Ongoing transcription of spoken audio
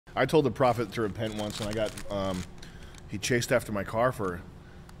I told the prophet to repent once when I got. He chased after my car for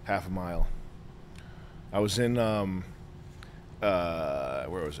half a mile. I was in where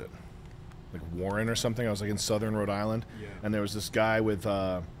was it? Like Warren or something. I was like in southern Rhode Island, and there was this guy with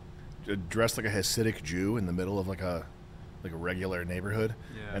dressed like a Hasidic Jew in the middle of like a regular neighborhood,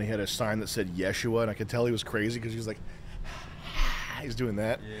 and he had a sign that said Yeshua, and I could tell he was crazy because he was like, he's doing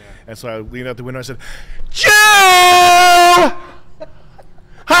that, and so I leaned out the window and I said, Jew,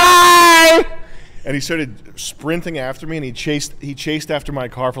 hi, and he started sprinting after me, and he chased after my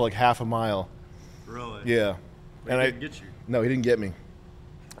car for like half a mile. Really? Yeah. But he didn't get you. No, he didn't get me.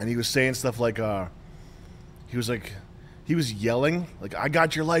 And he was saying stuff like, he was yelling, like, I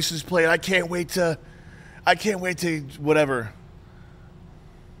got your license plate. I can't wait to whatever.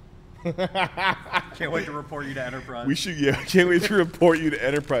 Can't wait to report you to Enterprise. Can't wait to report you to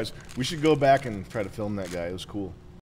Enterprise. We should go back and try to film that guy. It was cool.